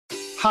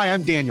Hi,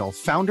 I'm Daniel,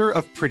 founder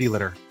of Pretty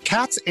Litter.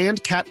 Cats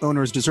and cat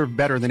owners deserve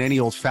better than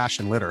any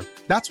old-fashioned litter.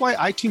 That's why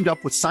I teamed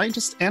up with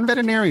scientists and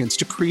veterinarians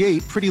to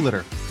create Pretty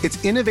Litter. Its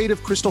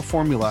innovative crystal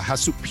formula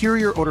has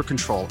superior odor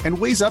control and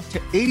weighs up to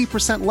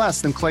 80% less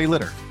than clay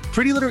litter.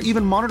 Pretty Litter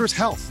even monitors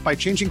health by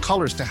changing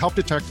colors to help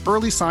detect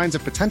early signs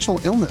of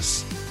potential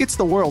illness. It's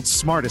the world's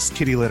smartest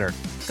kitty litter.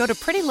 Go to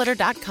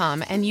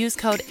prettylitter.com and use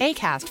code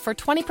ACAST for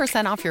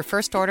 20% off your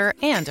first order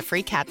and a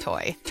free cat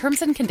toy.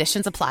 Terms and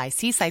conditions apply.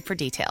 See site for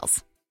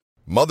details.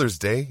 Mother's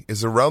Day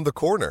is around the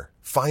corner.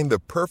 Find the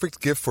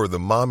perfect gift for the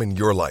mom in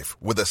your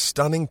life with a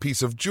stunning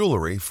piece of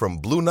jewelry from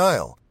Blue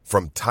Nile.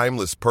 From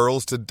timeless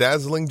pearls to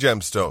dazzling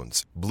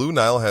gemstones, Blue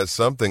Nile has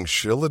something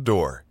she'll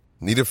adore.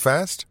 Need it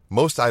fast?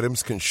 Most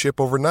items can ship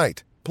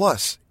overnight.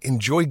 Plus,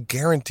 enjoy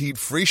guaranteed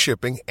free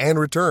shipping and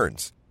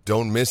returns.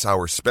 Don't miss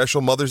our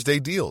special Mother's Day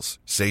deals.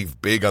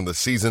 Save big on the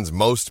season's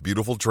most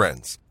beautiful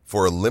trends.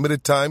 For a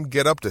limited time,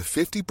 get up to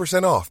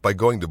 50% off by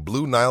going to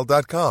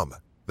BlueNile.com.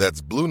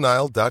 That's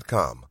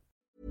BlueNile.com.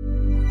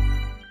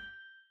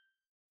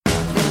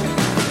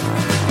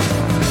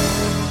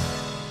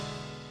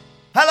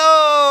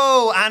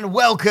 Hello and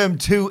welcome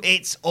to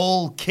It's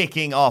All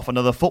Kicking Off,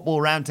 another football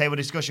roundtable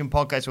discussion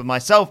podcast with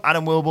myself,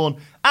 Adam Wilborn,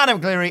 Adam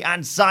Cleary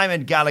and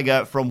Simon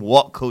Gallagher from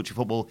What Culture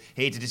Football,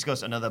 here to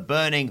discuss another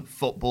burning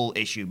football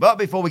issue. But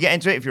before we get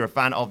into it, if you're a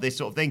fan of this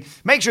sort of thing,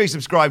 make sure you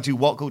subscribe to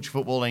What Culture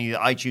Football on either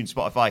iTunes,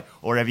 Spotify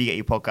or wherever you get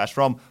your podcast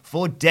from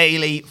for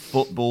daily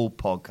football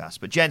podcasts.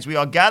 But gents, we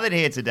are gathered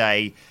here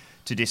today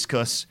to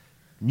discuss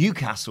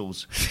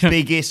Newcastle's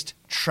biggest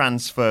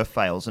transfer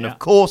fails. And of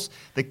course,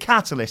 the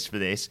catalyst for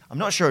this, I'm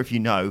not sure if you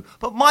know,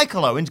 but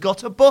Michael Owen's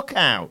got a book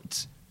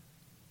out.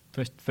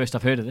 First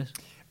I've heard of this.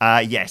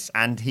 Yes,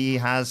 and he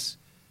has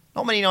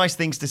not many nice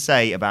things to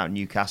say about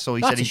Newcastle.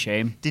 He That's said he a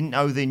shame. Didn't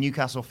know the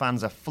Newcastle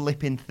fans are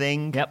flipping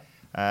thing. Yep.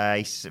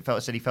 He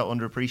said he felt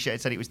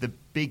underappreciated, said it was the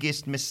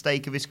biggest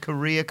mistake of his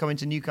career coming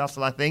to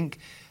Newcastle, I think.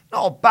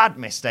 Not a bad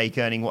mistake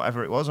earning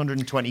whatever it was,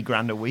 120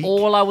 grand a week.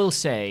 All I will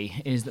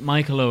say is that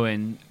Michael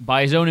Owen,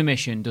 by his own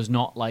admission, does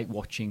not like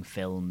watching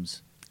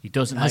films. He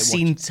doesn't has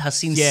seen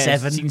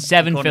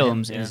seven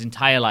films in his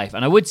entire life.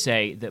 And I would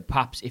say that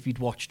perhaps if he'd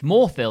watched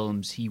more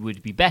films, he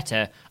would be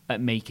better at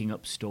making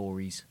up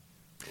stories.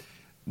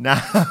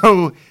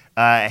 Now,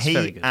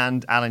 he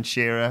and Alan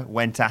Shearer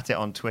went at it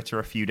on Twitter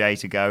a few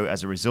days ago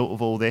as a result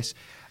of all this.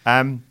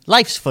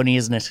 Life's funny,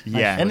 isn't it?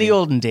 Yeah. In the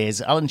olden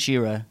days, Alan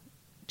Shearer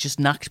just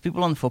knocked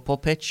people on the football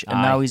pitch,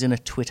 and now he's in a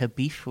Twitter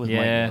beef with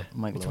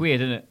Michael It's Owen.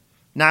 weird, isn't it?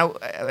 Now,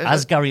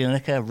 as Gary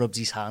Lineker rubs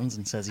his hands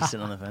and says he's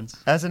sitting on the fence.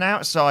 As an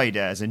outsider,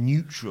 as a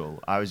neutral,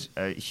 I was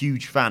a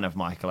huge fan of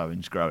Michael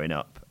Owens growing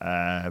up.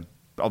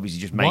 Obviously,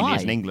 just mainly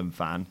as an England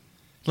fan.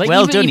 Like,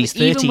 well done, he's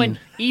 13.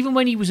 Even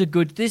when he was a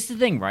good... This is the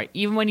thing, right?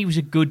 Even when he was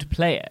a good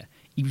player,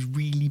 he was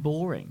really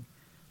boring.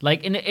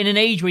 Like, in an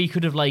age where you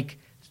could have, like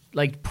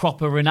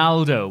proper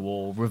Ronaldo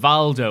or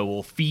Rivaldo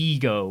or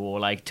Figo or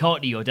like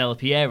Totti or Del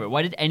Piero.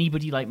 Why did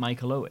anybody like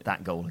Michael Owen?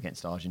 That goal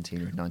against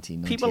Argentina in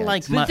 1998. People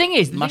like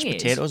mashed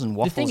potatoes and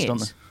waffles, don't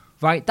they?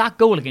 Right, that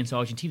goal against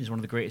Argentina is one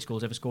of the greatest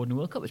goals ever scored in the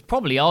World Cup. It's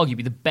probably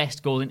arguably the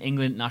best goal in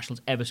England nationals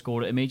ever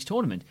scored at a major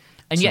tournament.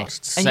 And yet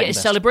his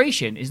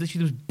celebration is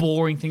literally the most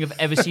boring thing I've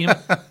ever seen.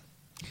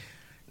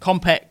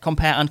 Compare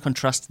and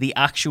contrast the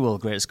actual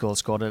greatest goal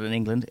scored in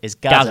England is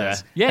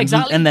Gazza's. Yeah,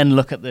 exactly. And then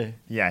look at the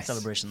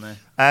celebration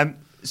there.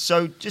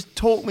 So just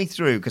talk me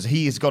through, because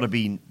he has got to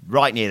be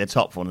right near the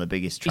top for one of the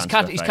biggest transfer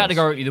fails. He's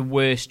categorically the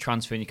worst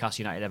transfer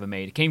Newcastle United ever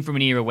made. It came from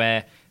an era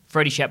where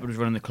Freddie Shepherd was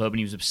running the club and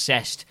he was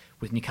obsessed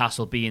with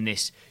Newcastle being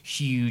this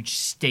huge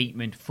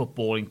statement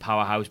footballing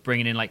powerhouse,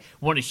 bringing in, like,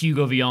 wanted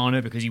Hugo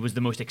Viana because he was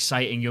the most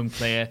exciting young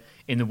player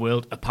in the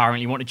world,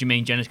 apparently. Wanted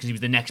Jermaine Jennings because he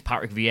was the next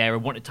Patrick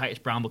Vieira. Wanted Titus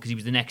Bramble because he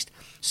was the next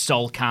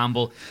Sol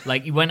Campbell.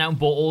 Like, he went out and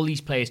bought all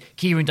these players.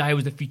 Kieran Dyer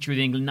was the feature of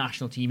the England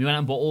national team. He went out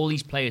and bought all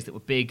these players that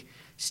were big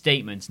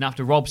statements. And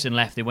after Robson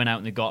left, they went out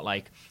and they got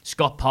like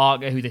Scott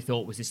Parker, who they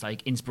thought was this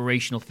like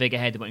inspirational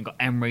figurehead. They went and got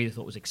Emery, they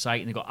thought was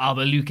exciting. They got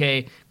Alba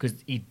Luque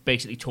because he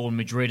basically torn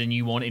Madrid a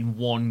new one in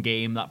one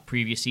game that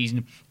previous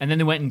season. And then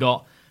they went and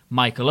got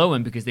Michael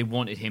Owen because they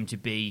wanted him to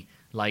be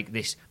like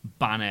this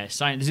banner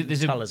sign.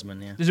 There's a talisman,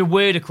 yeah. There's a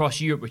word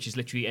across Europe which is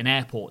literally an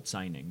airport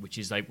signing, which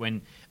is like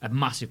when a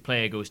massive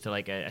player goes to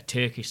like a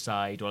Turkish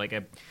side or like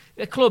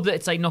a club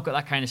that's like not got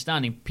that kind of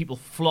standing, people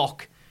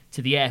flock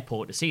to the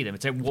airport to see them.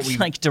 It's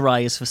like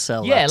Darius for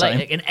sale. Yeah,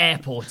 like an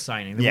airport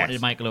signing. They wanted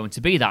Michael Owen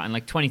to be that, and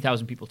like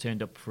 20,000 people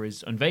turned up for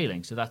his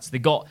unveiling. So they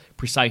got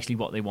precisely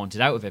what they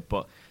wanted out of it.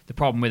 But the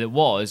problem with it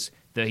was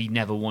that he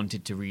never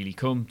wanted to really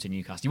come to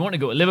Newcastle. He wanted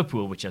to go to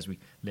Liverpool, which, as we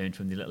learned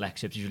from the little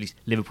excerpts he released,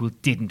 Liverpool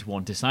didn't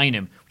want to sign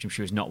him, which I'm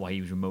sure is not why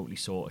he was remotely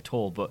sought at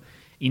all. But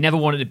he never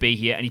wanted to be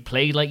here, and he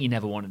played like he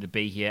never wanted to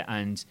be here.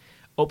 And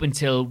up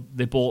until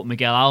they bought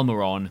Miguel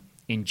Almiron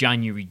in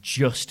January,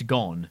 just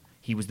gone,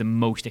 he was the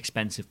most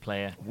expensive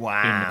player in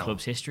the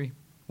club's history.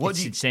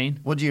 It's insane.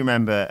 What do you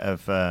remember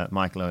of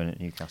Michael Owen at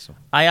Newcastle?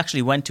 I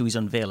actually went to his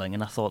unveiling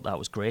and I thought that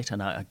was great,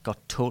 and I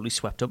got totally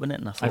swept up in it.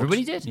 And I thought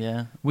everybody did.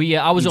 Yeah,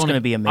 I was on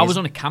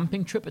a a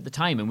camping trip at the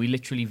time, and we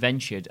literally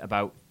ventured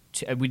about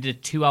we did a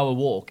 2-hour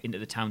walk into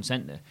the town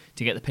centre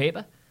to get the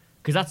paper.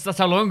 Because that's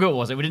how long ago it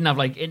was. Like, we didn't have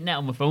like internet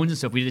on my phones and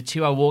stuff. We did a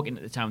 2-hour walk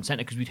into the town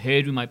centre because we'd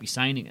heard we might be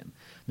signing him.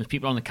 There's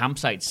people on the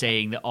campsite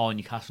saying that,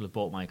 Newcastle have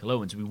bought Michael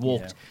Owen. So we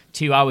walked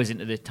 2 hours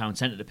into the town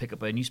centre to pick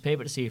up a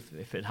newspaper to see if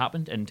it had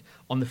happened. And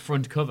on the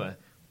front cover,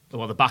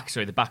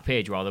 the back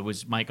page rather,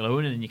 was Michael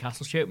Owen in a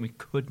Newcastle shirt, and we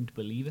couldn't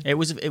believe it. It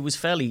was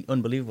fairly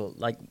unbelievable.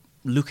 Like,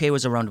 Luque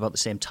was around about the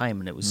same time,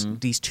 and it was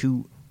these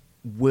two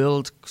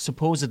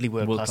supposedly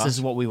world class. This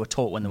is what we were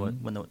taught when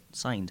they were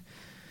signed.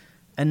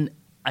 And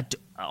I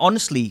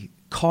honestly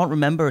can't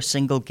remember a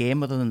single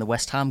game other than the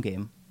West Ham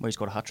game where he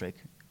scored a hat-trick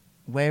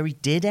where he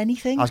did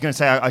anything. I was going to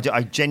say,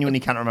 I genuinely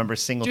can't remember a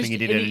single thing he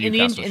did in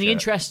Newcastle. In the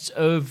interests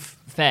of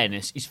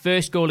fairness, his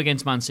first goal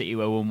against Man City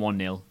where we won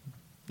 1-0.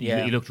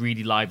 Yeah. He looked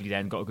really lively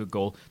then, got a good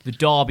goal. The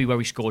derby where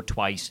he scored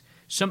twice.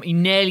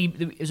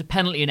 It was a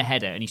penalty and a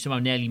header, and he somehow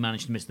nearly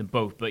managed to miss them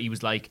both, but he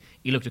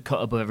looked a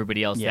cut above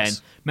everybody else then.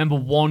 Remember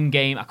one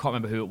game, I can't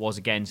remember who it was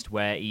against,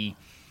 where he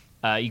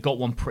got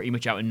one pretty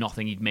much out of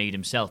nothing he'd made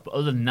himself. But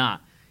other than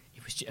that,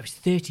 it was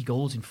 30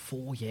 goals in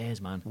 4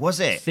 years, man. Was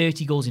it?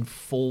 30 goals in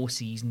 4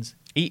 seasons.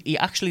 He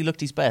actually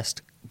looked his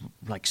best,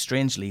 like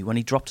strangely, when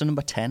he dropped to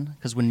number 10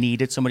 because we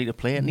needed somebody to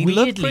play it, and he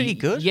looked pretty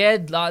good. Yeah,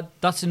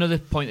 that's another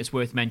point that's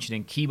worth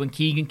mentioning. When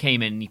Keegan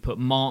came in, he put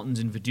Martins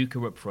and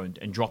Viduka up front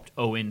and dropped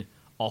Owen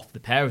off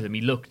the pair of them.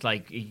 He looked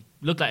like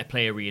a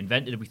player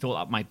reinvented. We thought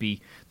that might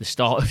be the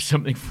start of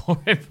something for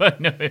him, but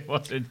no, it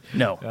wasn't.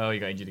 No. Oh, he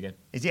got injured again.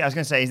 I was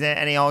going to say, is there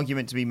any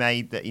argument to be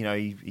made that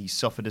he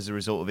suffered as a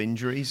result of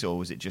injuries, or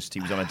was it just he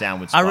was on a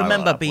downward spiral? I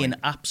remember being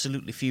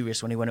absolutely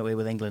furious when he went away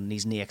with England and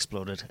his knee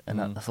exploded, and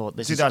I thought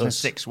this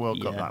 2006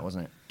 World Cup, that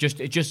wasn't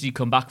it? Just he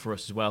come back for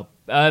us as well.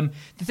 The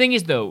thing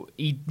is, though,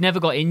 he never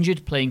got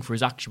injured playing for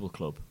his actual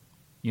club.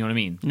 You know what I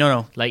mean?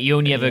 No. Like, he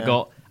only ever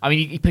got... I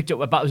mean, he picked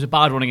up... It was a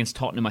bad one against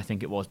Tottenham, I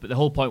think it was. But the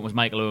whole point was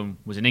Michael Owen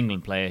was an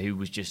England player who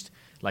was just,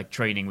 like,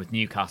 training with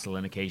Newcastle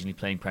and occasionally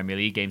playing Premier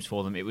League games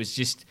for them. It was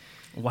just...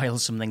 While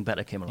something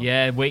better came along.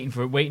 Yeah, waiting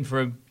for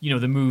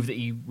the move that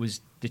he was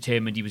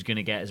determined he was going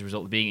to get as a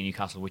result of being in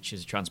Newcastle, which,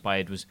 as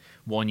transpired, was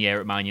 1 year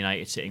at Man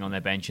United sitting on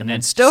their bench. And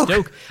then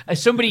Stoke. As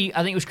somebody,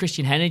 I think it was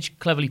Christian Hennig,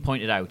 cleverly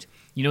pointed out,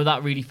 you know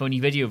that really funny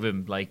video of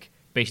him, like,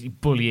 basically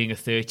bullying a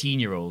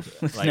 13-year-old.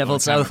 Like, Neville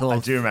Southall. I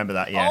do remember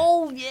that, yeah.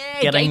 Oh,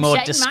 yeah. Getting more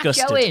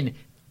disgusted.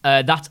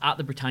 That's at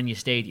the Britannia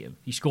Stadium.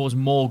 He scores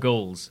more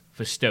goals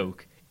for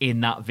Stoke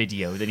in that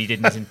video than he did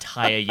in his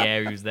entire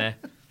year he was there.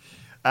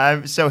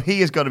 So he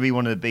has got to be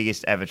one of the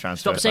biggest ever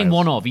transfers. Stop saying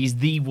one of. He's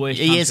the worst.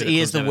 He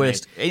is the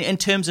worst. In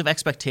terms of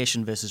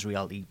expectation versus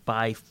reality,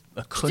 by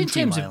a country just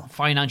in terms mile. of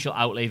financial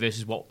outlay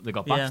versus what they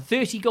got back. Yeah.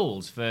 30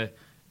 goals for...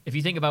 If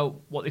you think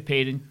about what they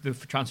paid in the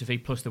transfer fee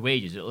plus the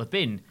wages, it'll have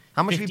been...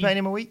 How much are we paying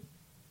him a week?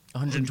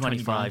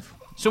 125.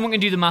 Someone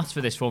can do the maths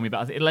for this for me,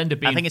 but it'll end up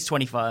being... I think it's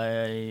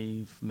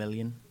 25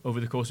 million.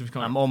 Over the course of his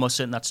contract. I'm almost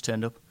certain that's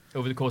turned up.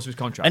 Over the course of his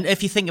contract. And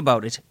if you think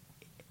about it,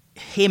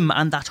 him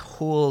and that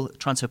whole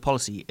transfer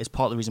policy is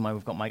part of the reason why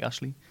we've got Mike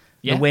Ashley.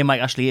 Yeah. The way Mike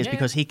Ashley is,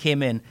 because he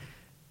came in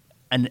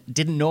and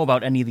didn't know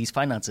about any of these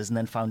finances and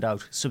then found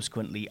out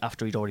subsequently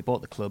after he'd already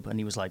bought the club, and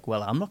he was like,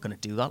 well, I'm not going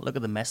to do that. Look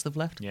at the mess they've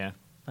left. Yeah.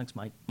 Thanks,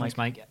 Mike. Mike.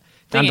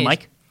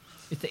 Mike.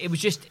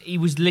 He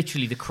was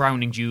literally the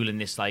crowning jewel in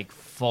this like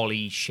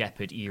Folly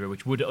Shepherd era,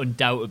 which would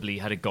undoubtedly,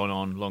 had it gone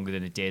on longer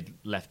than it did,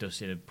 left us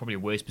in probably a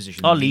worse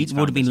position. Leeds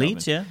would have been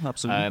Leeds, yeah,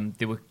 absolutely.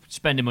 They were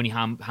spending money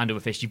hand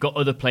over fist. You've got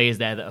other players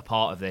there that are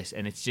part of this,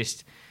 and it's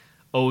just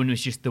Owen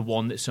was just the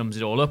one that sums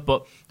it all up.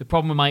 But the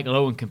problem with Michael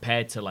Owen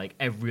compared to like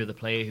every other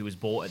player who was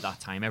bought at that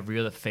time, every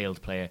other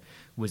failed player,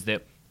 was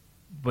that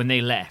when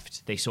they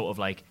left, they sort of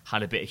like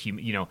had a bit of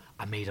humor. You know,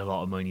 I made a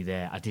lot of money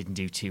there. I didn't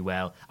do too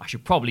well. I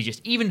should probably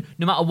just, even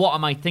no matter what I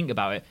might think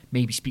about it,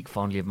 maybe speak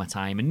fondly of my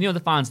time. And the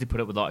fans they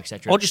put up with that,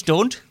 etc. Or just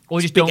don't. Or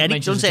just don't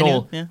mention it at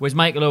all. Yeah. Whereas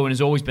Michael Owen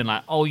has always been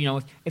like,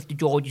 if the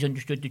Georges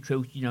understood the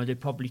truth,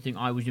 they'd probably think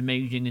I was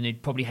amazing, and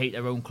they'd probably hate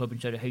their own club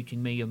instead of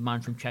hating me, a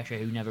man from Cheshire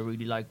who never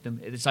really liked them.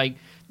 It's like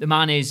the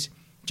man is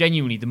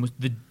genuinely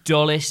the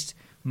dullest,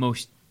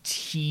 most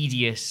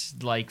tedious,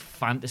 like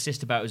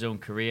fantasist about his own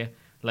career.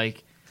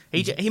 Like.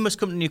 He must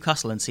come to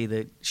Newcastle and see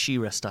the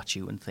Shearer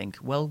statue and think,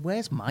 well,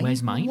 where's mine?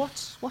 Where's mine?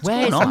 What's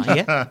going on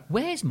here?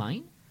 Where's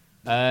mine?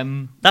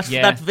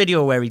 That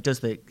video where he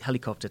does the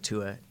helicopter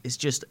tour is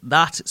just,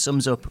 that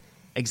sums up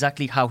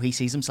exactly how he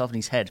sees himself in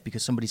his head,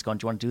 because somebody's gone,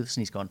 do you want to do this?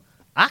 And he's gone,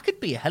 I could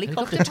be a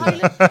helicopter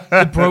pilot.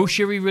 The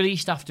brochure he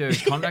released after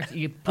his contract.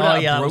 He put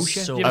out a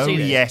brochure.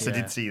 Yes, I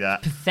did see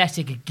that.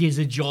 Pathetic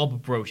Giza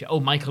Job brochure. Oh,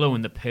 Michael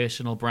Owen, the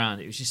personal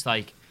brand. It was just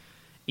like...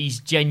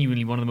 He's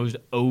genuinely one of the most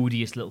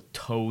odious little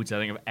toads I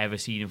think I've ever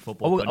seen in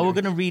football. Are we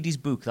going to read his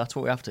book? That's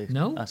what we have to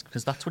ask,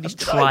 because that's what he's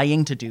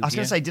trying to do. I was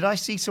going to say, did I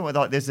see somewhere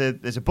like there's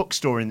a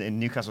bookstore in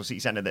Newcastle City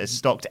Centre that has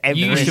stocked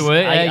every... You used to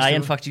work I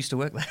in fact used to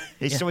work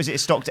there. So is it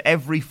stocked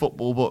every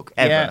football book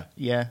ever?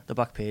 Yeah, the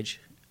back page.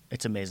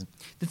 It's amazing.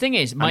 The thing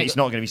is, and it's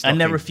not going to be stocking.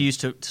 And they refuse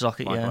to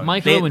stock it, yeah.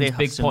 Michael Owen's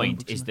big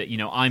point is that,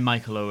 I'm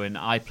Michael Owen,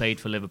 I played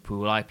for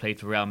Liverpool, I played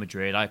for Real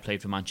Madrid, I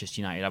played for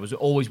Manchester United. I was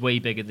always way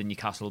bigger than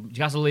Newcastle.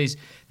 Newcastle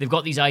they've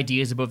got these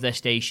ideas above their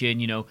station,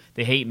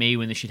 they hate me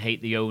when they should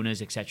hate the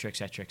owners, etc.,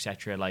 etc.,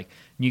 etc. Like,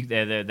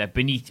 they're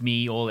beneath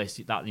me, all this,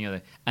 that, and the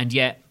other. And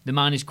yet, the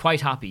man is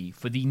quite happy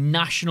for the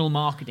national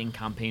marketing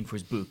campaign for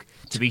his book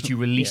to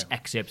release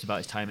excerpts about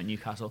his time at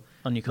Newcastle.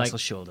 On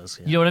Newcastle's shoulders,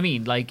 yeah. You know what I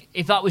mean? Like,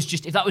 if that was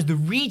the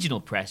regional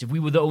press, if we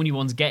were the only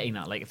ones getting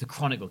that, like if the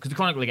Chronicle, because the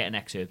Chronicle are getting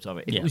excerpts of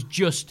it, if it was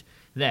just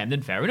them,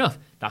 then fair enough.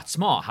 That's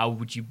smart. How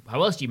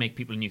else do you make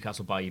people in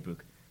Newcastle buy your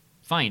book?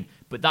 Fine.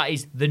 But that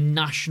is the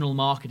national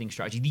marketing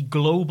strategy, the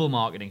global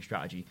marketing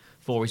strategy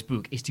for his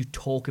book, is to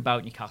talk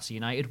about Newcastle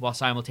United while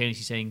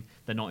simultaneously saying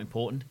they're not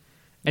important.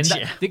 And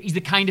he's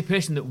the kind of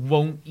person that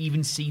won't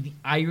even see the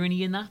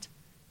irony in that,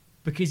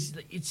 because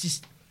it's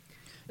just...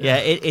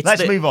 Yeah,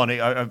 let's move on.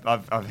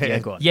 I've hit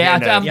it. Go on.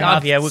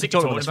 We could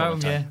talk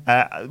about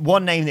him.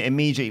 One name that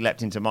immediately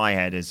leapt into my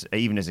head,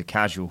 even as a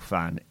casual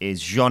fan,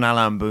 is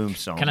Jean-Alain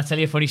Boumsong. Can I tell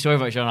you a funny story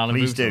about Jean-Alain Boumsong?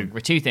 Please do. There were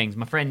two things.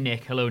 My friend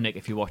Nick, hello Nick,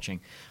 if you're watching,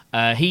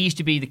 he used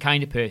to be the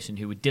kind of person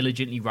who would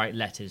diligently write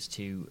letters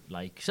to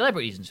like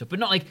celebrities and stuff, but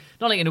not like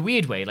in a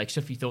weird way, like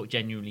stuff he thought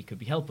genuinely could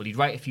be helpful. He'd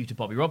write a few to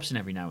Bobby Robson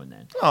every now and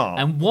then. Oh.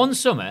 And one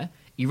summer,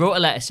 he wrote a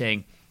letter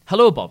saying,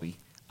 "Hello, Bobby.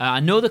 I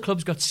know the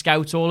club's got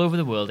scouts all over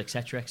the world,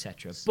 etc.,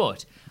 etc.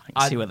 But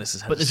I see where this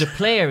is headed. But there's a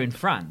player in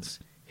France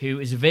who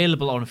is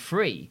available on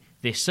free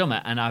this summer,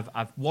 and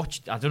I've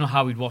watched. I don't know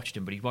how he'd watched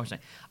him, but he'd watched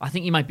it. I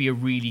think he might be a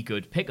really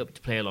good pickup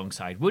to play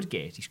alongside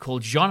Woodgate. He's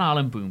called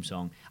Jean-Alain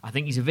Boumsong. I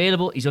think he's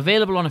available. He's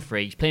available on a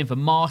free. He's playing for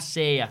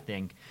Marseille, I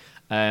think.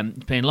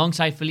 He's playing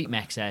alongside Philippe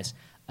Mexes.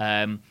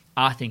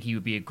 I think he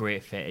would be a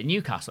great fit at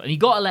Newcastle." And he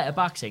got a letter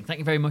back saying, "Thank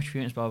you very much for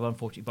your answer.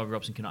 Unfortunately, Bobby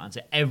Robson cannot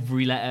answer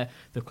every letter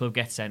the club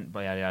gets sent."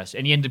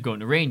 And he ended up going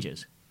to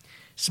Rangers.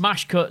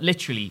 Smash cut,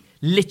 literally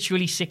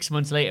 6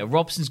 months later,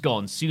 Robson's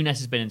gone, Souness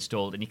has been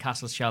installed, and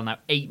Newcastle shell now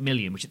 8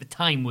 million, which at the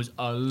time was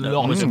a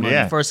lot of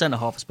money. For a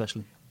centre-half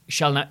especially.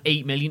 Shell now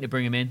 8 million to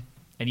bring him in,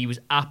 and he was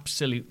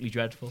absolutely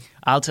dreadful.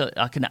 I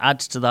can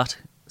add to that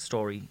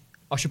story.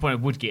 I should point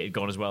out Woodgate had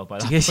gone as well by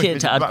that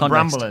point. To add context.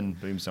 Bramble and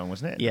Boumsong,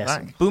 wasn't it? Yes.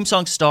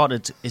 Boumsong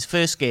started his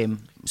first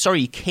game.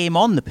 He came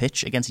on the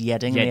pitch against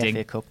Yeading in the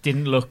FA Cup.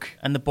 Didn't look.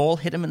 And the ball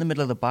hit him in the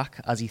middle of the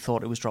back as he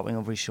thought it was dropping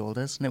over his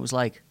shoulders. And it was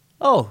like,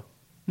 oh,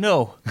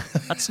 no,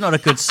 that's not a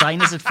good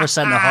sign, is it, for a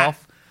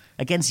centre-half?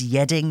 Against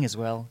Yeading as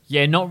well.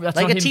 Yeah, that's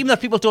like not a team that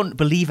people don't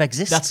believe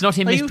exists. That's not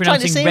him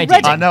mispronouncing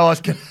Reading. I know.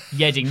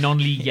 Yeading,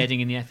 non-league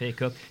Yeading in the FA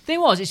Cup.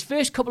 Thing was, his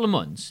first couple of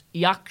months,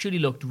 he actually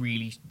looked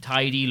really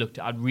tidy. Had really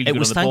good on the ball. It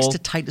was thanks to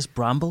Titus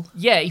Bramble.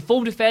 Yeah, he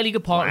formed a fairly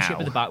good partnership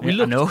at the back. We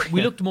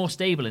looked more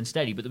stable and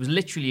steady, but there was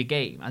literally a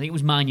game. I think it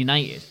was Man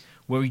United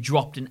where he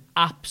dropped an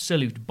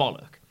absolute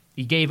bollock.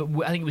 He gave it.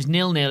 I think it was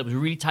 0-0. It was a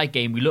really tight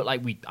game. We looked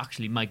like we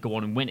actually might go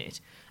on and win it.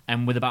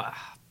 And with about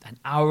an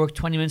hour or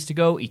 20 minutes to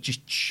go, he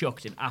just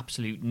chucked an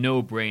absolute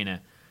no-brainer.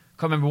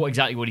 Can't remember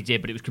exactly what he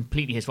did, but it was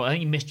completely his fault. I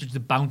think he misjudged the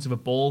bounce of a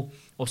ball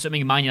or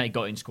something. Man United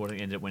got in, scored,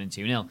 and ended up winning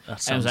 2-0.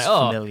 That sounds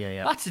familiar,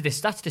 yeah.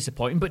 That's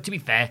disappointing. But to be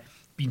fair,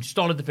 being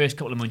solid the first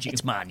couple of months, you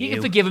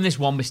can forgive him this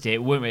one mistake.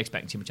 We weren't really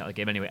expecting too much out of the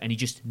game anyway, and he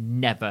just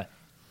never,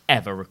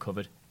 ever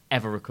recovered.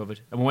 And when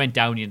we went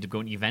down, he ended up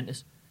going to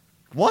Juventus.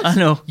 What? I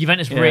know.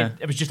 Juventus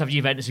it was just after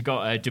Juventus had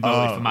got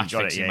demoted for match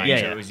fixing. So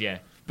it was,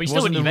 But he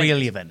wasn't the real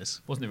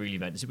Juventus. Wasn't the real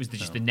Juventus. It was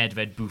just the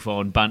Nedved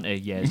Buffon banter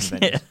years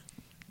Juventus.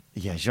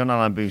 Yeah,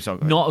 Jean-Alain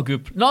Boumsong. Not a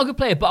good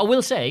player, but I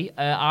will say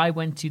I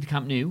went to the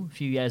Camp Nou a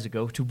few years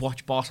ago to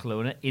watch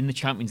Barcelona in the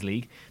Champions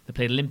League. They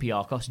played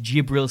Olympiacos.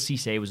 Djibril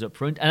Cissé was up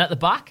front, and at the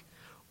back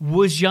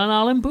was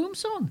Jean-Alain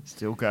Boumsong.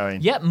 Still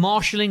going. Yep,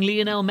 marshalling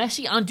Lionel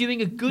Messi and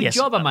doing a good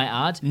job, I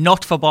might add.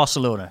 Not for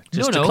Barcelona.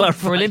 To clarify.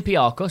 For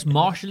Olympiacos,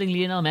 marshalling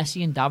Lionel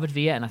Messi and David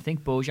Villa, and I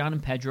think Bojan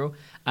and Pedro.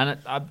 And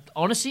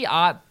honestly,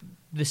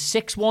 the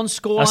 6-1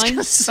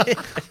 scoreline.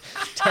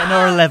 10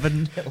 or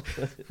 11.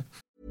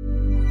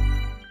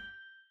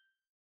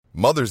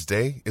 Mother's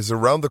Day is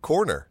around the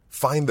corner.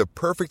 Find the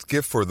perfect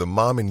gift for the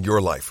mom in your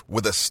life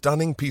with a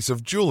stunning piece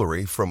of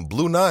jewelry from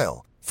Blue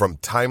Nile. From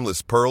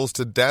timeless pearls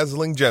to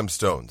dazzling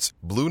gemstones,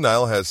 Blue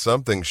Nile has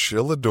something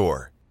she'll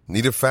adore.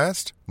 Need it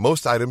fast?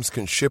 Most items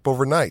can ship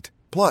overnight.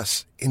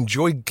 Plus,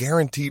 enjoy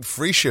guaranteed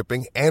free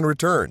shipping and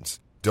returns.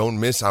 Don't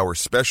miss our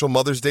special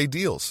Mother's Day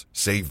deals.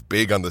 Save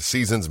big on the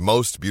season's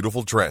most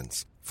beautiful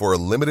trends. For a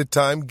limited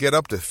time, get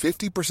up to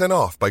 50%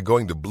 off by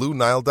going to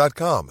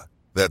BlueNile.com.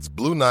 That's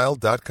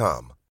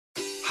BlueNile.com.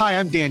 Hi,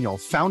 I'm Daniel,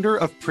 founder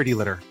of Pretty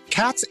Litter.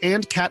 Cats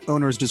and cat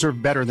owners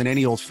deserve better than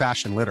any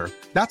old-fashioned litter.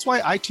 That's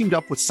why I teamed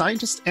up with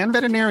scientists and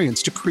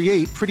veterinarians to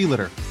create Pretty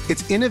Litter.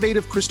 Its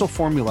innovative crystal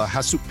formula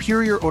has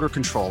superior odor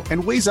control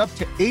and weighs up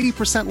to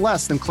 80%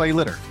 less than clay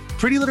litter.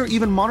 Pretty Litter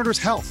even monitors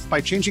health by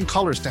changing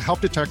colors to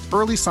help detect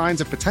early signs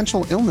of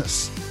potential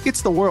illness.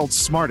 It's the world's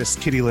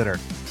smartest kitty litter.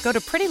 Go to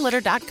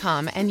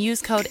prettylitter.com and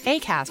use code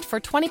ACAST for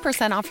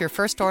 20% off your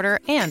first order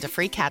and a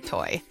free cat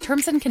toy.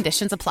 Terms and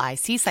conditions apply.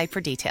 See site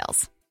for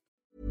details.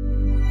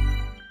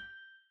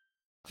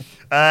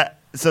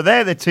 So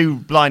they're the two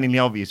blindingly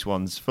obvious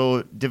ones.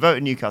 For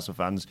devoted Newcastle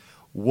fans,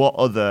 what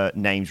other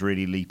names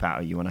really leap out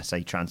at you when I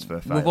say transfer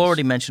fails? We've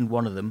already mentioned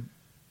one of them,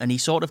 and he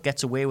sort of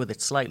gets away with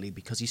it slightly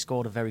because he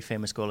scored a very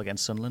famous goal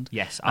against Sunderland.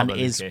 Yes, and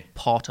Albert is Luque.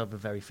 part of a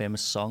very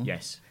famous song.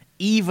 Yes.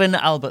 Even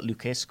Albert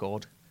Luque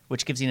scored,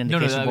 which gives you an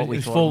indication of what we it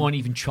was thought. 4-1,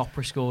 even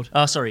Chopra scored.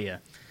 Oh, sorry,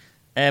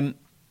 yeah.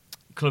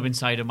 Club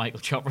insider Michael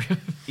Chopra.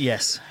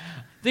 Yes.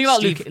 Think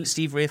about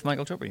Steve Wraith,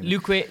 Michael Chopra.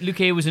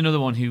 Luque was another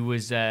one who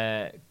was...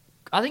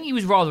 I think he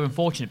was rather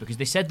unfortunate because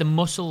they said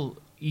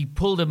he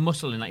pulled a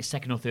muscle in like his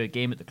second or third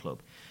game at the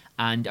club.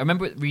 And I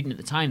remember reading at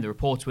the time, the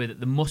reports were that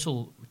the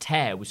muscle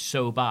tear was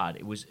so bad,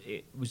 it was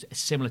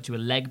similar to a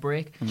leg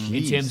break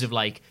in terms of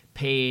like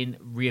pain,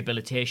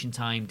 rehabilitation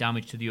time,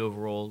 damage to the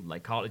overall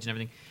like cartilage and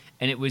everything.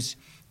 And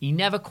he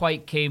never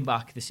quite came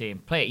back the same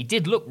player. He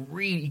did look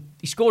he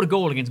scored a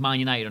goal against Man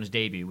United on his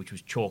debut, which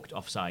was chalked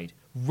offside.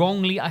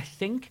 Wrongly, I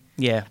think.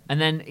 Yeah. And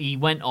then he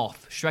went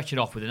off, stretched it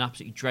off with an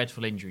absolutely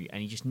dreadful injury,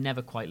 and he just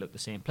never quite looked the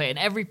same player. And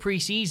every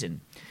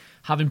pre-season,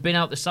 having been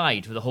out the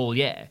side for the whole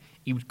year,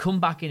 he would come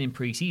back in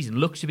pre-season,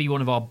 looks to be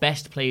one of our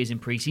best players in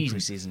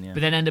pre-season, yeah.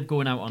 but then end up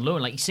going out on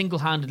loan. Like, he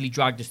single-handedly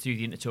dragged us through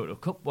the Intertoto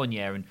Cup one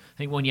year, and I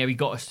think one year he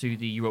got us through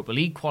the Europa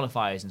League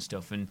qualifiers and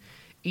stuff, and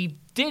he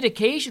did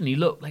occasionally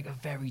look like a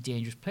very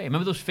dangerous player.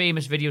 Remember those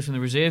famous videos from the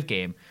reserve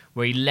game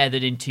where he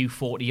leathered in 2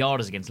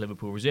 40-yarders against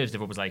Liverpool reserves?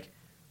 Everyone was like,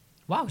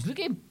 wow, he's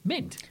looking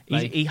mint.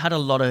 Like, he had a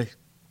lot of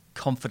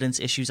confidence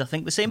issues. I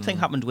think the same thing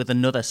happened with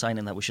another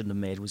signing that we shouldn't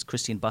have made, was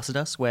Christian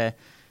Basadas, where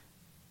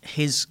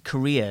his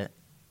career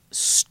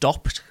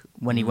stopped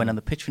when he went on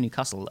the pitch for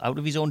Newcastle out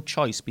of his own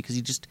choice because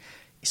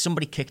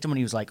somebody kicked him and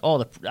he was like,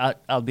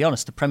 I'll be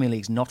honest, the Premier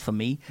League's not for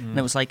me. And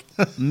it was like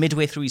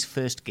midway through his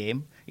first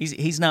game.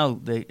 He's now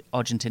the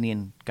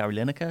Argentinian Gary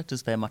Lineker,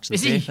 does their match of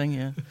the day thing,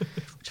 yeah,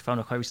 which I found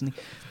out quite recently.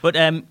 But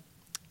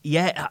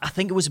yeah, I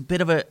think it was a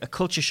bit of a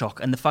culture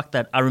shock, and the fact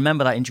that I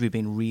remember that injury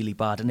being really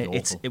bad, and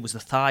it was the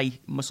thigh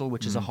muscle,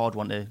 which is a hard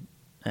one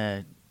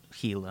to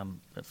heal.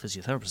 I'm a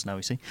physiotherapist now,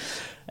 you see,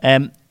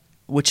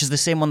 which is the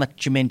same one that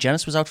Jermaine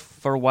Jenas was out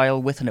for a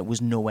while with, and it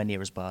was nowhere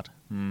near as bad.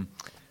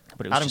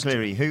 But it was Adam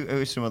Cleary, who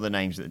are some other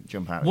names that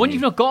jump out? One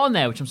you've not got on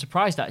there, which I'm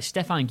surprised at, is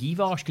Stefan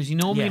Givarch, because he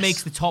normally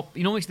makes the top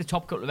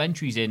couple of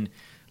entries in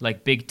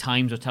like big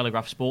Times or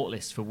Telegraph sport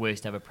lists for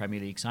worst ever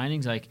Premier League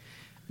signings. Like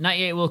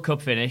 98 World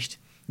Cup finished.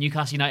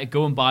 Newcastle United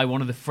go and buy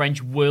one of the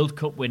French World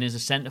Cup winners, a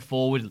centre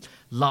forward,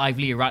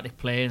 lively, erratic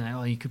player.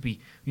 And he could be,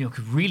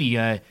 could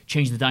really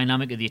change the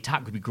dynamic of the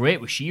attack. Could be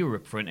great with Shearer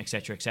up front,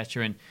 etc.,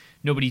 etc. And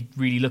nobody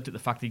really looked at the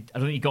fact that I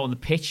don't think he got on the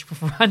pitch for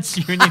France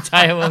during the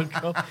entire World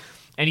Cup.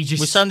 And he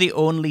just was the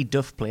only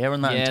Duff player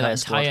in that entire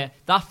squad.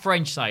 That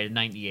French side in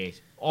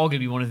 '98,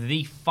 arguably one of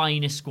the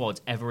finest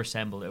squads ever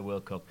assembled at a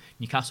World Cup.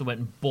 Newcastle went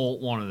and bought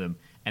one of them,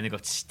 and they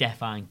got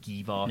Stefan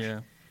Givarch.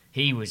 Yeah.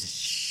 He was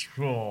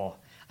sure.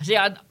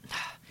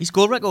 His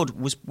goal record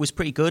was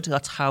pretty good.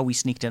 That's how we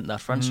sneaked into that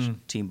French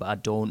team, but I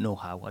don't know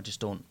how. I just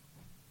don't.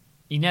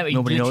 He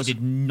literally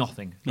did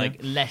nothing,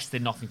 less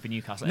than nothing for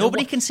Newcastle.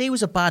 Nobody can say he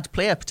was a bad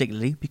player,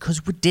 particularly,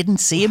 because we didn't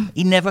see him.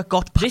 He never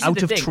got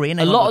out of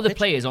training. A lot of the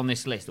players on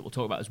this list that we'll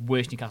talk about as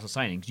worst Newcastle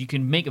signings, you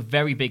can make a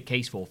very big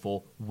case for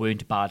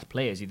weren't bad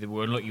players. Either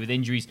were unlucky with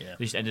injuries,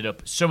 they just ended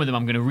up, some of them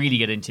I'm going to really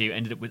get into,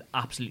 ended up with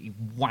absolutely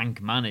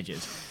wank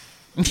managers.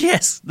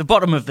 Yes, the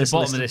bottom of this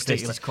list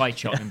is quite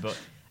shocking, but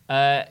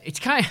it's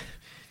kind of...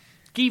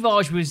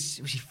 Givarch was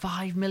he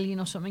 5 million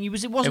or something? It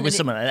wasn't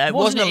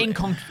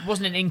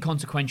an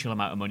inconsequential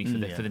amount of money for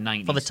the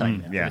 90s. For the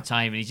time. For the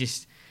time, and he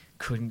just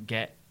couldn't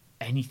get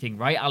anything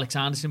right. Alex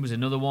Anderson was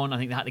another one. I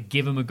think they had to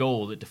give him a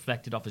goal that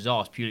deflected off his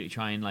arse purely to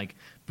try and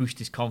boost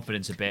his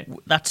confidence a bit.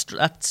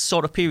 That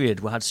sort of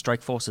period we had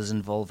strike forces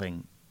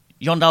involving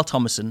Jon Dahl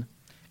Tomasson,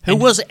 who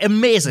was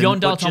amazing.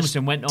 Jon Dahl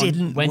Tomasson went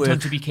on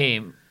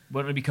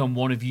to become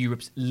one of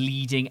Europe's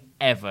leading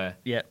ever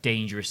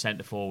dangerous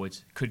centre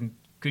forwards.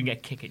 Couldn't get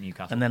a kick at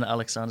Newcastle. And then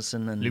Alex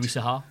Anderson and Louis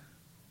Saha.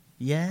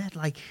 Yeah,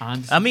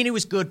 Anderson. I mean, it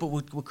was good, but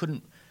we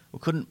couldn't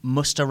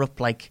muster up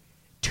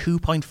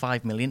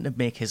 2.5 million to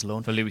make his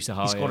loan for Louis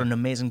Saha. He scored an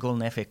amazing goal in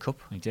the FA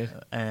Cup. He did.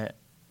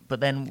 But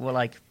then we're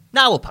like,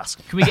 we'll pass.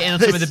 Can we get in on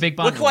some of the big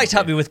bands? We're quite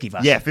happy with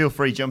Givarch. Yeah, feel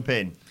free, jump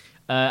in.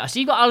 I see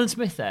you got Alan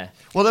Smith there.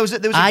 Well, there was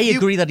I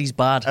agree that he's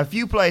bad. A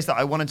few players that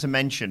I wanted to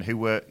mention who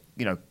were,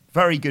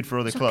 very good for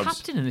other clubs.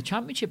 Captain in the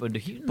Championship under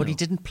Houghton. But he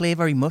didn't play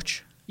very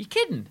much. You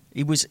kidding?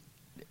 He was.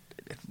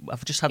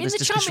 I've just had this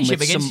discussion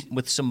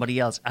with somebody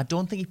else. I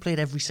don't think he played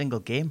every single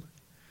game.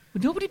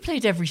 Well, nobody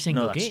played every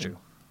single game. No, that's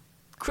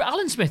true.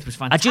 Alan Smith was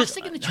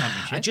fantastic in the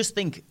Championship. I just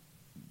think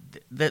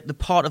the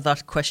part of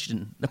that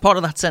question, the part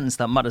of that sentence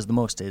that matters the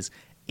most is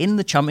in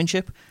the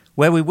Championship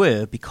where we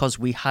were because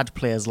we had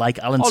players like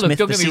Alan Smith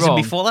the season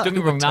before that. Don't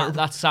get me wrong,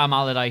 that Sam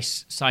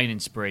Allardyce signing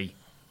spree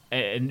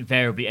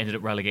invariably ended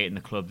up relegating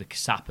the club. The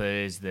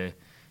Casapas, the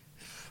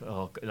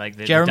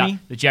Jeremy?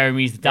 the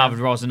Jeremys, the David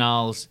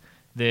Rosenals.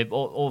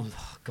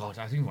 God,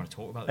 I don't even want to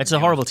talk about It's a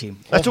horrible team.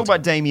 Let's talk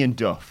about Damien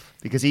Duff,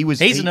 because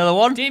He's another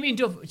one. Damien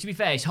Duff, to be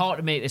fair, it's hard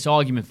to make this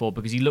argument for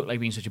because he looked like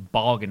being such a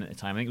bargain at the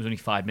time. I think it was only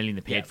 $5 million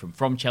they paid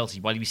from Chelsea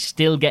while he was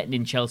still getting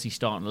in Chelsea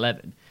starting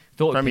 11.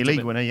 Premier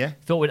League winner, yeah.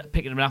 Thought we'd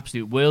picked him an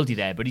absolute worldie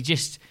there, but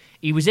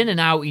he was in and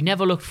out. He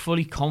never looked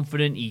fully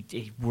confident.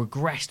 He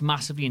regressed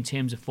massively in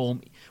terms of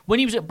form. When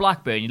he was at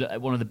Blackburn, he looked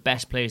like one of the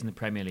best players in the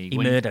Premier League. He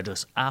murdered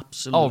us.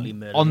 Absolutely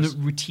murdered us.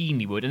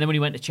 Routinely would. And then when he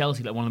went to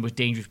Chelsea, like one of the most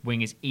dangerous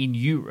wingers in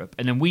Europe,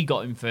 and then we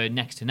got him for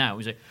next to now. He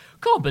was like,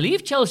 can't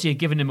believe Chelsea had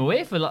given him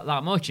away for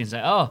that much. And it's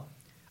like,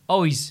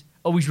 he's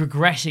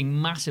regressing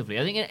massively.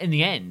 I think in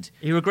the end...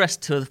 He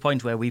regressed to the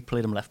point where we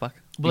played him left back.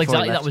 Well,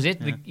 exactly, that was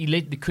it. Yeah.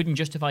 They couldn't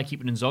justify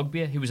keeping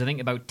Nzogbia, who was, I think,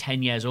 about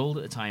 10 years old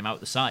at the time, out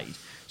the side.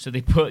 So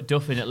they put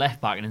Duff in at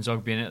left back and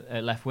Nzogbia in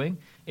at left wing.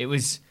 He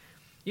was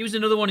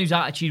another one whose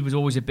attitude was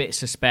always a bit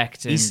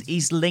suspect. And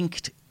he's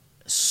linked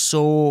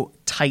so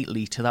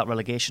tightly to that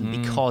relegation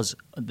because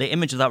the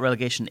image of that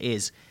relegation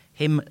is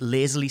him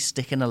lazily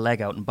sticking a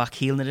leg out and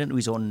backheeling it into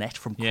his own net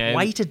from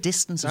quite a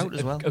distance out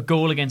as well. A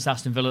goal against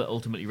Aston Villa that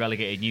ultimately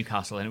relegated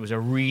Newcastle, and it was a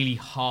really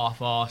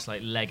half-arsed,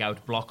 leg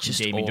out block from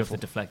Damien Duff that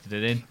deflected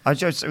it in.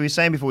 We were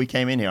saying before we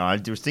came in here, I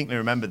distinctly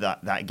remember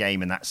that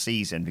game and that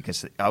season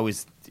because I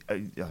was,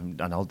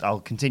 and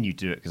I'll continue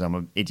to do it because I'm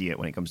an idiot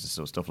when it comes to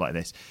sort of stuff like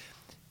this.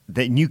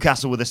 That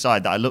Newcastle were the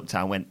side that I looked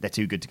at and went, they're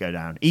too good to go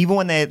down. Even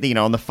when they're,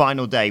 on the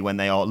final day when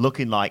they are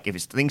looking like, if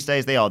things stay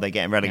as they are, they're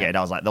getting relegated.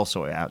 I was like, they'll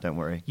sort it out, don't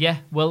worry. Yeah,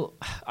 well,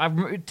 tell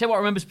you what I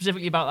remember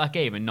specifically about that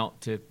game, and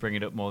not to bring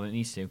it up more than it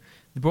needs to.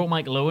 They brought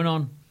Michael Owen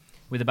on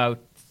with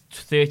about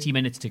 30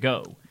 minutes to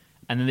go,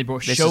 and then they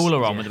brought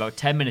Shola on with about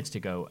 10 minutes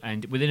to go,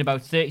 and within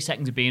about 30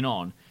 seconds of being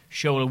on,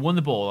 Shola won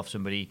the ball off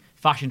somebody,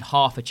 fashioned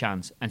half a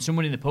chance, and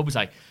someone in the pub was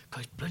like,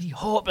 God, bloody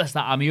hopeless,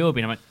 that Amiobi.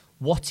 And I went,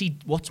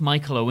 what's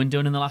Michael Owen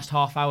done in the last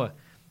half hour?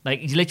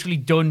 He's literally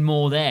done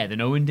more there than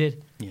Owen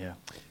did. Yeah.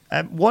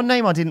 One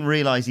name I didn't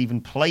realise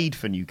even played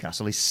for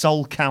Newcastle is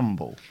Sol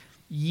Campbell.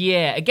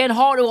 Yeah, again,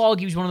 hard to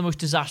argue he was one of the most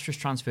disastrous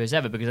transfers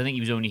ever because I think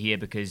he was only here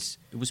because...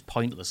 It was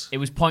pointless.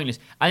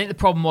 I think the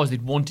problem was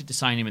they'd wanted to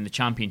sign him in the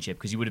Championship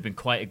because he would have been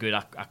quite a good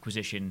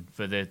acquisition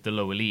for the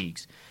lower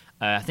leagues.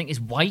 I think his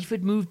wife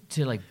had moved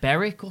to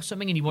Berwick or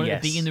something and he wanted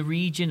to be in the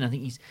region. I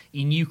think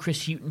he knew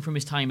Chris Hughton from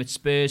his time at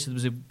Spurs, so there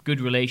was a good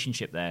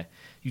relationship there.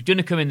 He was going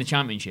to come in the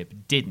Championship,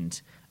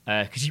 didn't.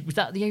 Because was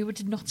that the year we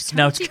did Notts County?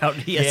 Notts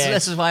County, yes. Yeah.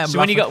 This is why I'm so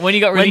when he got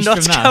released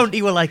Notts from that,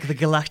 County were like the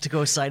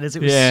Galactico signers.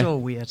 It was so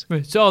weird.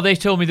 So they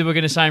told me they were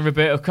going to sign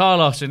Roberto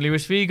Carlos and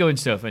Luis Figo and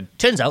stuff. And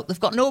turns out they've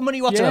got no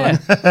money whatsoever.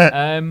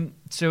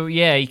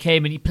 Yeah. He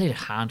came and he played a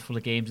handful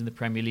of games in the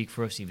Premier League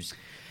for us. He was,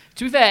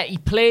 to be fair, he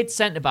played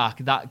centre-back.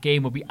 That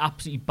game would be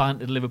absolutely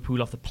bantered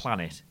Liverpool off the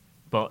planet.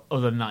 But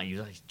other than that, he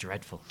was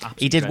dreadful.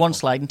 He did one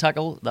sliding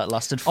tackle that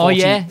lasted 40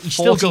 he's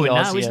still going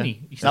now, isn't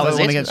he? That was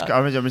I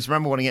just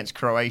remember one against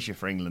Croatia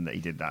for England that he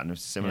did that, and it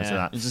was similar to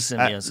that.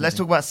 It was let's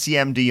talk about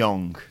Siem de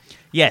Jong.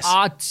 Yes.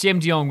 Siem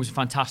de Jong was a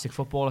fantastic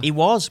footballer. He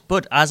was,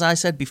 but as I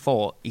said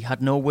before, he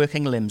had no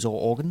working limbs or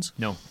organs.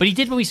 No, but he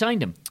did when we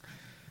signed him.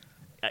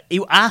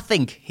 I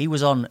think he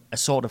was on a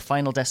sort of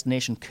Final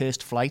Destination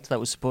cursed flight that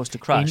was supposed to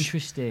crash.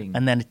 Interesting.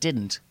 And then it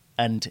didn't,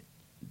 and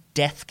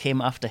death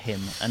came after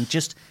him, and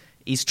just...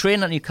 He's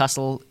trained at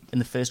Newcastle in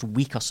the first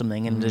week or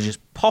something, and they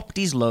just popped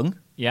his lung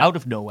out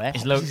of nowhere.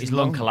 His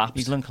lung collapsed.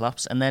 His lung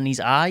collapsed, and then his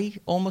eye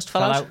almost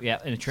fell out. Yeah,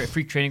 in a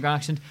freak training ground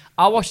accident.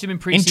 I watched him in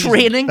pre-season. In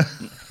training,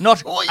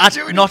 not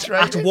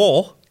at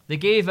war. They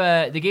gave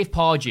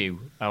Pardew.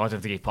 I don't know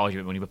if they gave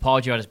Pardew money, but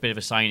Pardew had a bit of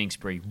a signing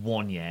spree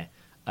one year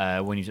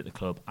when he was at the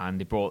club, and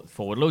they brought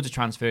forward loads of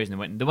transfers,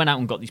 and they went out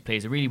and got these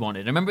players they really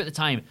wanted. I remember at the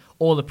time,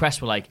 all the press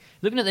were like,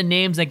 looking at the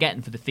names they're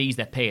getting for the fees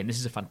they're paying, this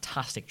is a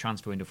fantastic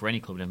transfer window for any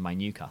club, never mind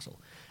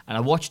Newcastle. And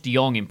I watched De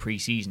Jong in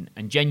pre-season,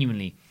 and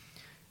genuinely,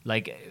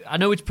 I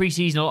know it's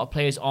pre-season, a lot of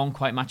players aren't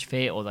quite match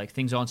fit, or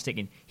things aren't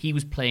sticking. He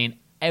was playing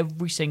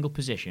every single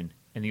position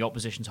in the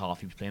opposition's half.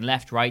 He was playing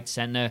left, right,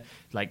 centre,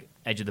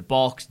 edge of the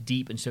box,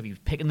 deep and stuff. He was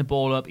picking the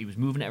ball up, he was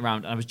moving it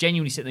around, and I was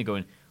genuinely sitting there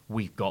going,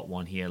 we've got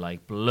one here,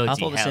 bloody hell. I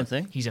thought the same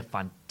thing. He's a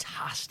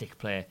fantastic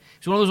player.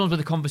 It's one of those ones where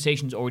the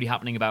conversation's already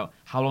happening about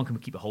how long can we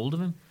keep a hold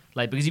of him.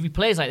 Because if he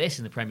plays like this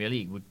in the Premier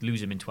League, we'd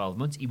lose him in 12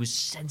 months. He was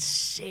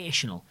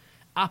sensational.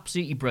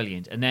 Absolutely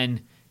brilliant. And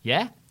then,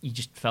 he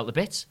just felt the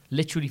bits.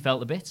 Literally felt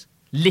the bits.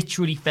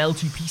 Literally fell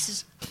to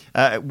pieces.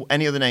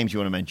 Any other names you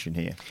want to mention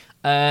here?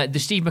 The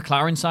Steve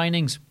McLaren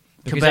signings.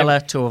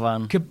 Cabela,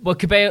 Tovan.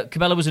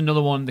 Cabela was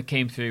another one that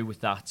came through with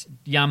that.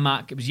 It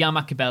was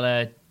Yanmack,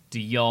 Cabela,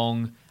 De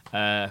Jong,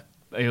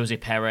 Jose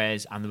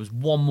Perez, and there was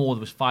one more.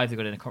 There was 5 that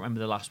got in. I can't remember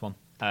the last one.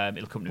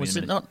 It'll come to me in a minute. Was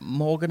it not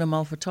Morgan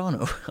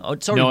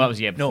Amalfitano? Sorry. No, that was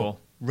the year before.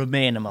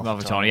 Romain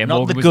Amalfitano. Yeah,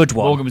 not the good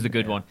one. Morgan was the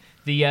good one.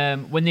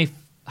 When they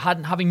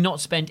having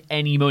not spent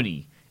any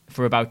money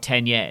for about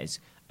 10 years,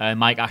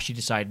 Mike Ashley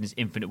decided in his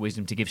infinite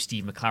wisdom to give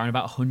Steve McLaren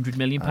about £100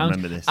 million. I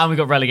remember this. And we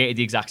got relegated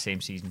the exact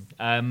same season.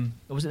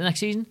 Was it the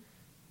next season?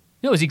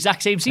 No, it was the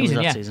exact same season,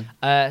 that yeah. season.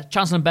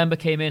 Chancellor Mbemba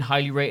came in,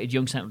 highly rated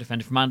young central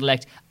defender from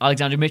Anderlecht.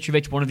 Alexander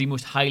Mitrovic, one of the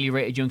most highly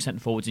rated young centre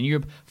forwards in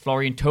Europe.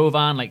 Florian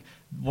Thauvin, like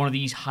one of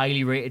these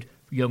highly rated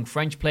young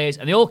French players.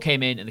 And they all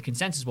came in, and the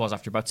consensus was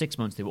after about 6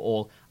 months, they were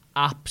all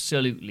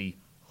absolutely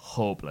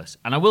hopeless.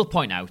 And I will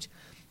point out,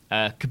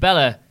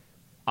 Cabela,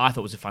 I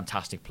thought was a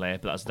fantastic player,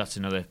 but that's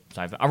another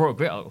side. I wrote a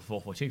great article for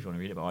 442 if you want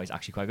to read it, but he's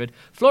actually quite good.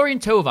 Florian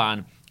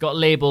Thauvin got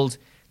labelled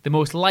the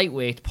most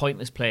lightweight,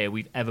 pointless player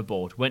we've ever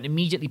bought. Went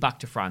immediately back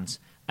to France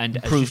and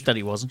Proved that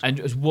he wasn't. And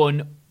has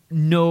won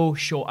no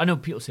short. I know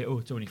people say, "Oh,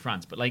 it's only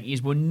France," but like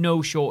he's won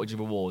no shortage of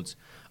awards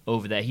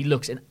over there. He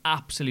looks an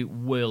absolute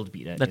world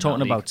beater. They're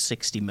talking about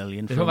 60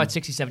 million. They're talking about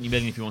 60, 70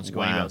 million if he wants to go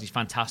anywhere else. Wow. He's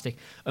fantastic.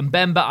 And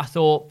Mbemba, I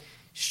thought,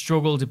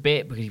 struggled a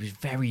bit because he was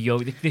very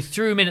young. They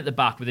threw him in at the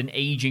back with an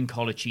aging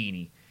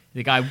Colaccini.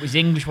 The guy, his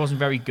English wasn't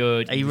very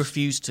good. He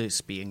refused to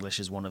speak English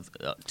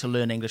to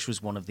learn English was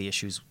one of the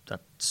issues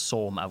that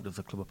saw him out of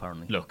the club,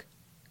 apparently. Look,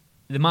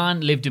 the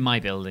man lived in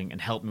my building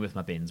and helped me with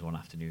my bins one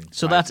afternoon.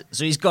 So right?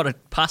 so he's got a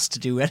pass to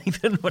do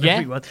anything,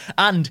 whatever he wants.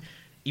 And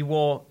he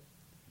wore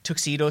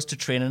tuxedos to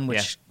training,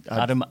 which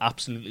Adam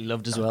absolutely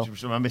loved as well.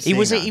 I remember He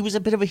was seeing he was a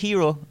bit of a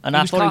hero, and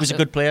I thought he was a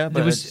good player.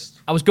 But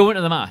I was going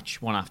to the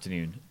match one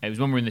afternoon. It was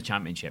when we were in the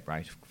championship,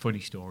 right? Funny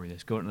story.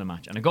 This going to the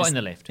match, and I got in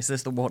the lift. Is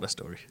this the water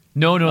story?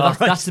 No,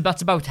 that's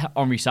about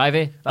Henri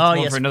Saivet. That's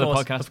one for another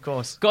podcast. Of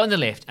course. Got in the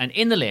lift, and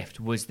in the lift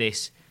was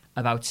this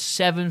about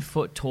 7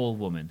 foot tall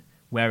woman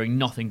wearing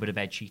nothing but a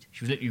bed sheet.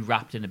 She was literally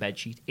wrapped in a bed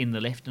sheet in the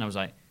lift, and I was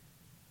like,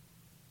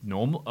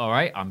 normal, all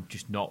right. I'm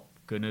just not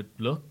gonna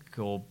look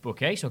or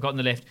okay. So I got in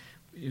the lift.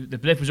 The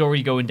lift was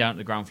already going down to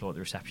the ground floor at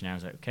the reception. I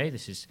was like, okay,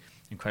 this is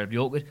incredibly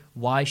awkward.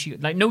 Why is she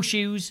like no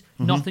shoes,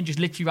 nothing, just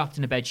literally wrapped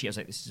in a bed sheet? I was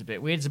like, this is a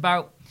bit weird. It's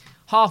about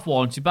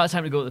 1:30, so about the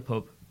time to go to the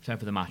pub, time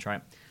for the match,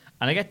 right?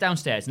 And I get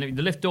downstairs, and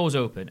the lift doors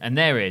open, and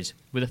there is,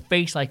 with a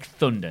face like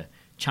thunder,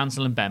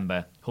 Chancellor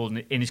Mbemba holding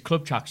in his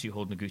club tracksuit,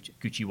 holding a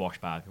Gucci wash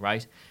bag,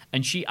 right?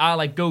 And I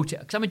like go to,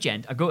 because I'm a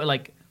gent, I go to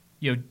like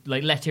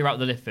let her out of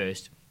the lift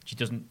first.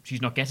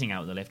 She's not getting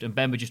out of the lift, and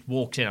Mbemba just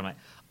walks in. I'm like,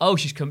 oh,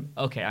 she's come.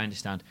 Okay, I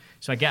understand.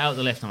 So I get out of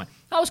the lift, and I'm like,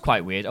 that was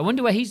quite weird. I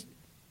wonder where he's.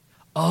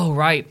 Oh,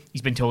 right.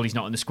 He's been told he's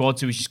not in the squad,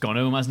 so he's just gone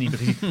home, hasn't he?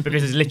 Because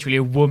there's literally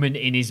a woman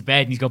in his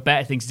bed, and he's got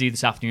better things to do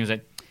this afternoon. I was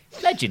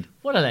like, legend.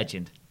 What a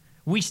legend.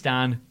 We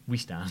stand.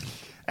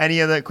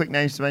 Any other quick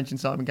names to mention,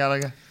 Simon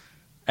Gallagher?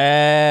 I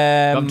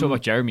haven't talked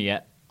about Jeremy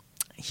yet.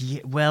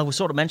 Well, we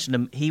sort of mentioned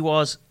him. He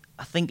was,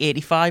 I think,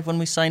 85 when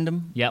we signed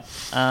him. Yep.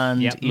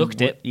 And yep.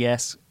 Looked it.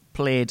 Yes,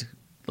 played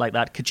like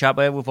that.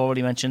 Kachapa, we've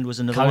already mentioned, was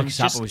another one.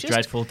 Kachapa was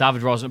dreadful.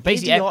 David Rosman.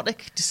 Basically,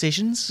 idiotic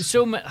decisions.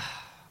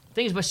 The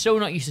thing is, we're so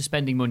not used to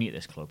spending money at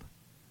this club.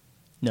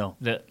 No.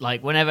 That,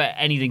 like, whenever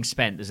anything's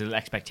spent, there's an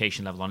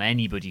expectation level on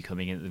anybody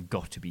coming in that they've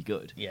got to be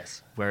good.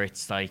 Yes. Where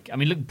it's like, I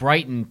mean, look,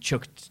 Brighton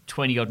chucked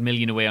 20-odd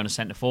million away on a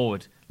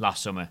centre-forward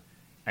last summer,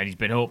 and he's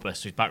been hopeless,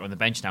 so he's back on the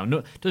bench now.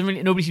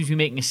 Nobody seems to be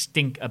making a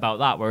stink about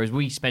that, whereas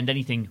we spend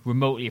anything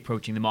remotely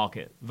approaching the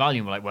market value,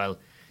 and we're like, well,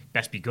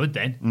 best be good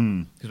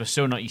then, because we're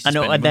so not used to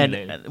spending money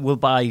lately. And then we'll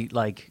buy,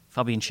 like,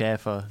 Fabian Schär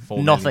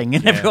for nothing,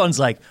 and everyone's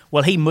like,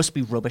 well, he must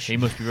be rubbish.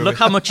 Look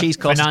how much he's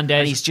cost, and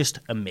he's just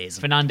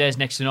amazing. Fernandes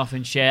next to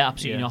nothing, Schär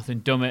absolutely nothing,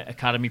 Dummett,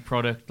 academy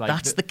product. Like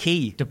that's the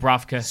key.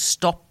 Dubravka.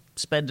 Stop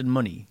spending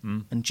money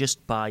and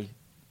just buy,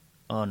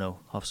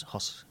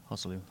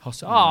 Hosselu.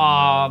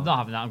 I'm not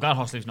having that. I'm glad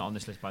Hosselu's not on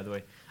this list, by the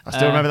way. I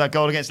still remember that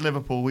goal against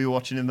Liverpool we were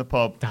watching in the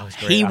pub. That was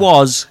great. He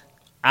was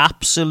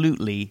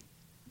absolutely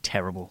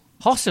terrible.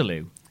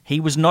 Hosselu? He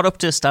was not up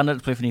to standard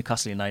to play for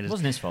Newcastle United. It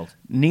wasn't his fault.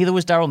 Neither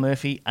was Daryl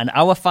Murphy, and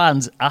our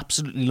fans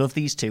absolutely love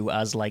these two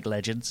as like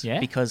legends. Yeah.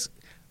 Because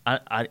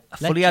I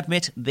fully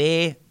admit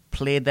they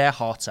played their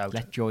hearts out.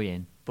 Let joy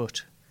in.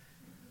 But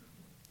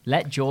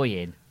let joy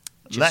in.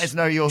 Let us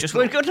know your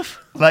weren't good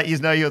enough. Let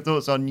us know your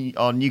thoughts on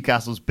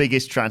Newcastle's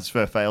biggest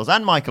transfer fails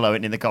and Michael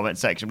Owen in the comment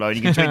section below. And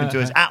you can tweet them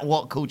to us at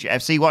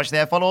WhatCultureFC. Watch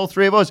there. Follow all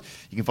three of us.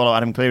 You can follow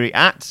Adam Cleary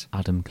at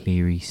Adam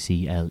Cleary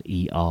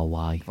CLERY.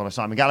 Follow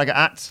Simon Gallagher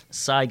at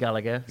Cy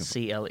Gallagher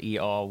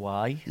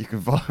CLERY. You can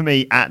follow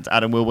me at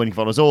Adam Wilburn. You can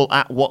follow us all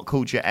at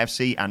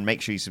WhatCultureFC, and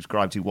make sure you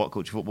subscribe to What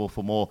Culture Football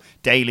for more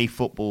daily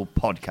football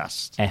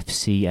podcasts.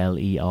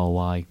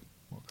 FCLERY.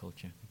 What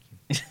Culture?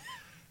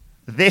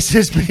 This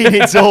has been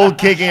It's All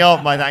Kicking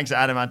Off. My thanks to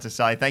Adam and to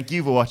Sai. Thank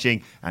you for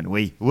watching, and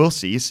we will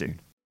see you soon.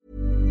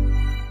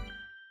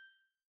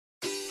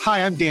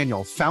 Hi, I'm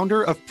Daniel,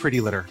 founder of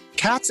Pretty Litter.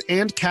 Cats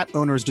and cat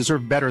owners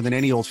deserve better than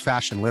any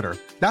old-fashioned litter.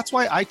 That's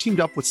why I teamed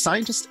up with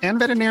scientists and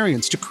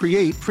veterinarians to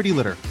create Pretty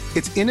Litter.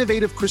 Its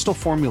innovative crystal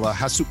formula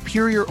has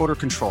superior odor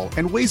control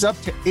and weighs up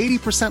to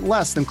 80%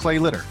 less than clay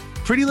litter.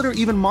 Pretty Litter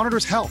even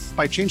monitors health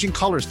by changing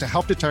colors to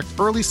help detect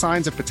early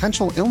signs of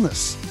potential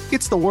illness.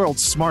 It's the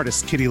world's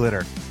smartest kitty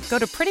litter. Go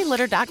to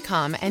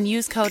prettylitter.com and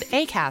use code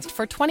ACAST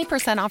for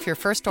 20% off your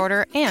first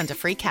order and a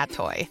free cat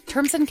toy.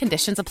 Terms and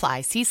conditions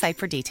apply. See site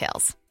for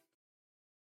details.